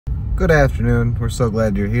Good afternoon. We're so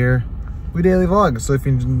glad you're here. We daily vlog, so if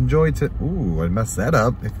you enjoyed ooh, I messed that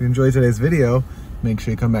up. If you enjoyed today's video, make sure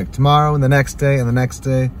you come back tomorrow and the next day and the next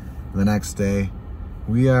day and the next day.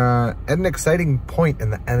 We are at an exciting point in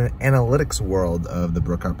the analytics world of the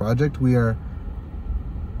Brookhart project. We are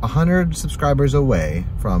 100 subscribers away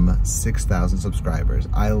from 6,000 subscribers.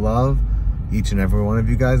 I love each and every one of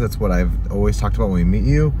you guys. That's what I've always talked about when we meet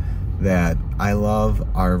you, that I love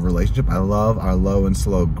our relationship. I love our low and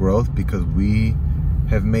slow growth because we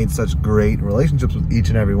have made such great relationships with each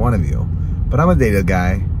and every one of you. But I'm a data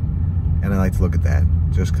guy and I like to look at that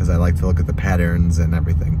just because I like to look at the patterns and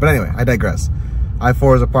everything. But anyway, I digress.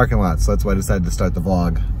 I-4 is a parking lot, so that's why I decided to start the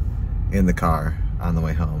vlog in the car on the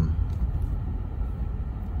way home.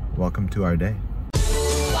 Welcome to our day.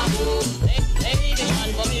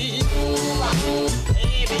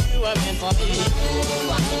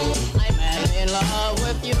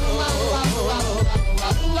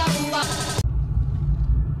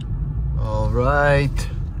 All right.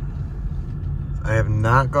 I have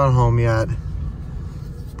not gone home yet,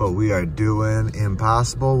 but we are doing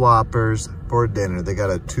Impossible Whoppers for dinner. They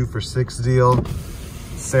got a 2 for $6 deal.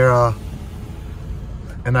 Sarah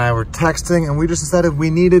and I were texting and we just decided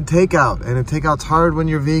we needed takeout, and takeout's hard when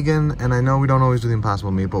you're vegan, and I know we don't always do the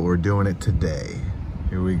Impossible meat, but we're doing it today.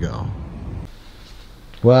 Here we go.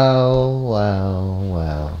 Well, well,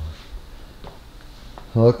 well.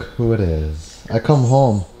 Look who it is. I come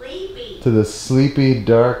home to this sleepy,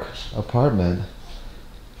 dark apartment.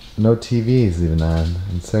 No TVs even on,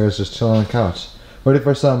 and Sarah's just chilling on the couch, ready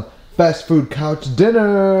for some fast food couch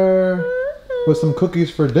dinner with some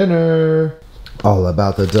cookies for dinner. All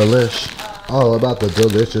about the delish. All about the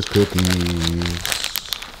delicious cookies.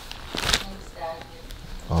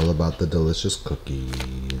 All about the delicious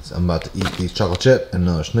cookies. I'm about to eat these chocolate chip and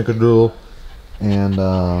another snickerdoodle,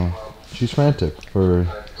 and she's frantic for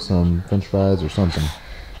some french fries or something.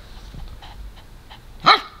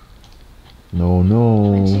 No,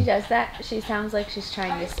 no. When she does that, she sounds like she's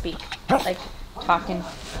trying to speak, like talking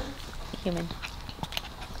human.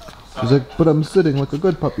 She's like, but I'm sitting like a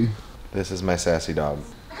good puppy. This is my sassy dog.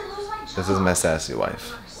 This is my sassy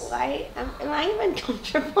wife. Why am I even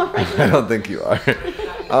comfortable right now? I don't think you are.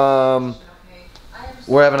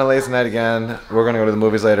 We're having a lazy night again. We're gonna go to the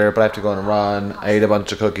movies later, but I have to go on a run. I ate a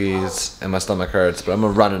bunch of cookies and my stomach hurts, but I'm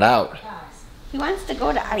gonna run it out. He wants to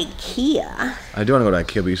go to IKEA. I do want to go to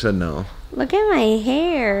IKEA, but you said no. Look at my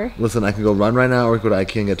hair. Listen, I can go run right now or go to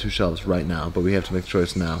IKEA and get 2 shelves right now, but we have to make the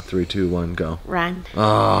choice now. 3, 2, 1, go. Run.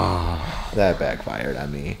 Oh, that backfired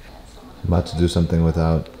on me. I'm about to do something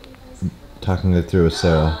without talking it through with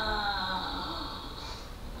Sarah.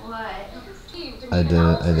 What? I did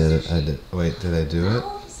it, I did it, I did. Wait, did I do it?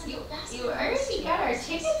 You already got our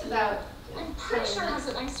tickets about... I'm pretty sure it has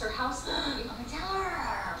a nicer house than you. Tell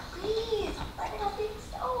her, please. Let me know being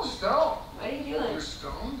stoned. Stone? What are you doing? You're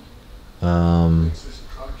stoned? I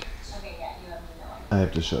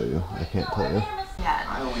have to show you. I can't tell you.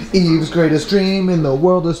 Yeah. Eve's greatest dream in the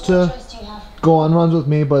world is to go on runs with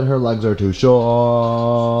me, but her legs are too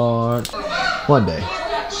short. One day.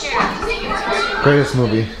 Greatest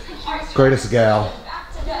movie. Greatest gal.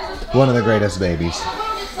 One of the greatest babies. My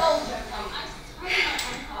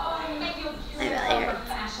belly hurts.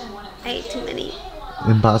 I ate too many.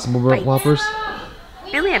 Impossible Whoppers? I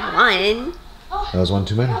only had one. That was one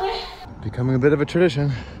too many. Becoming a bit of a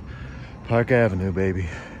tradition. Park Avenue, baby.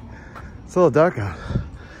 It's a little dark out.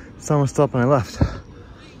 Sun was still up when I left.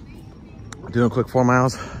 Doing a quick 4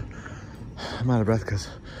 miles. I'm out of breath because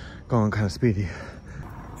going kind of speedy.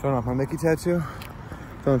 Showing off my Mickey tattoo.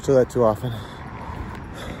 Don't show that too often.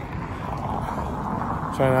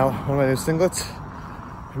 Trying out one of my new singlets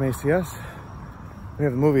from ACS. We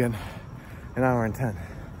have the movie in an hour and 10. I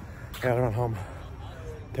gotta run home,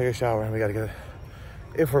 take a shower, and we gotta get it.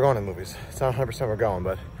 If we're going to movies. It's not 100% we're going,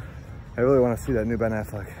 but I really want to see that new Ben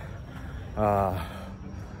Affleck. On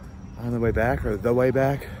the way back, or the way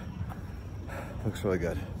back. Looks really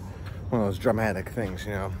good. One of those dramatic things,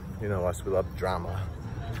 you know. You know us, we love drama.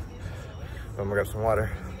 So I'm gonna grab some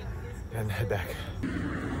water and head back.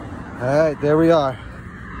 All right, there we are.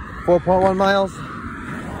 4.1 miles,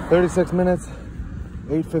 36 minutes,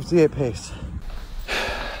 8:58 pace.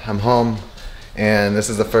 I'm home, and this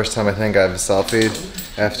is the first time I think I've selfied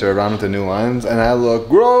after a run with the new lens, and I look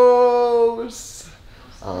gross.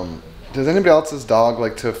 Does anybody else's dog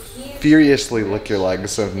like to furiously lick your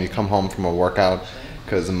legs when you come home from a workout?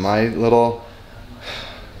 Because my little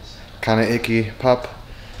kind of icky pup,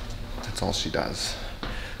 that's all she does.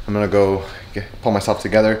 I'm gonna go pull myself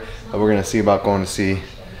together, and we're gonna see about going to see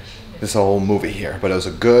this whole movie here. But it was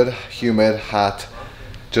a good, humid, hot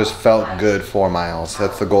just felt good 4 miles.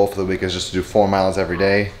 That's the goal for the week, is just to do 4 miles every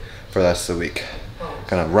day for the rest of the week.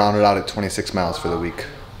 Kind of round it out at 26 miles for the week.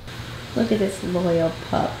 Look at this loyal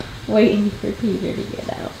pup waiting for Peter to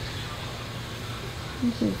get out.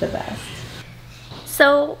 She's the best.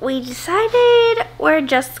 So we decided we're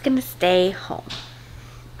just gonna stay home.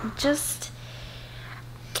 I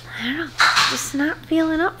don't know, just not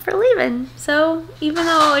feeling up for leaving. So even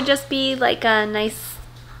though it would just be like a nice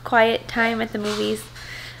quiet time at the movies,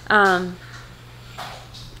 I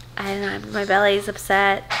don't know, my belly's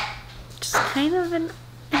upset. Just kind of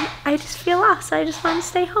I just feel lost, so I just want to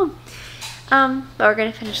stay home. But we're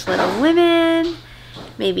gonna finish Little Women,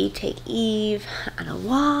 maybe take Eve on a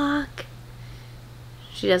walk.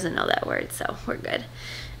 She doesn't know that word, so we're good.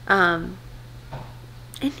 And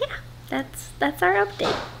yeah, that's our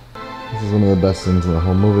update. This is one of the best scenes in the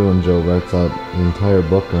whole movie, when Joe writes out the entire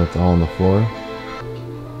book and it's all on the floor.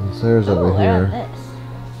 And Sarah's over here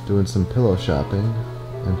doing some pillow shopping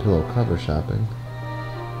and pillow cover shopping.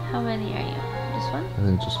 How many are you? Just one? I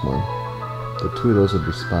think just one. The two of those would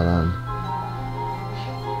be spot on.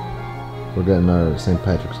 We're getting our St.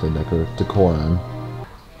 Patrick's Day decor on.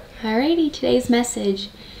 Alrighty, today's message.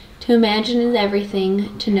 To imagine is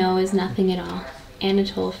everything, to know is nothing at all.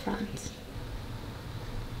 Anatole France.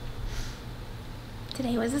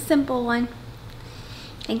 Today was a simple one.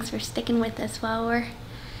 Thanks for sticking with us while we're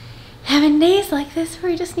having days like this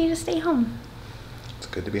where we just need to stay home. It's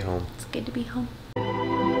good to be home. It's good to be home.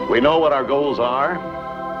 We know what our goals are.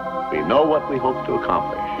 We know what we hope to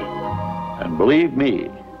accomplish. And believe me,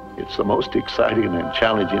 it's the most exciting and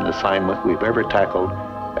challenging assignment we've ever tackled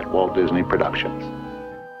at Walt Disney Productions.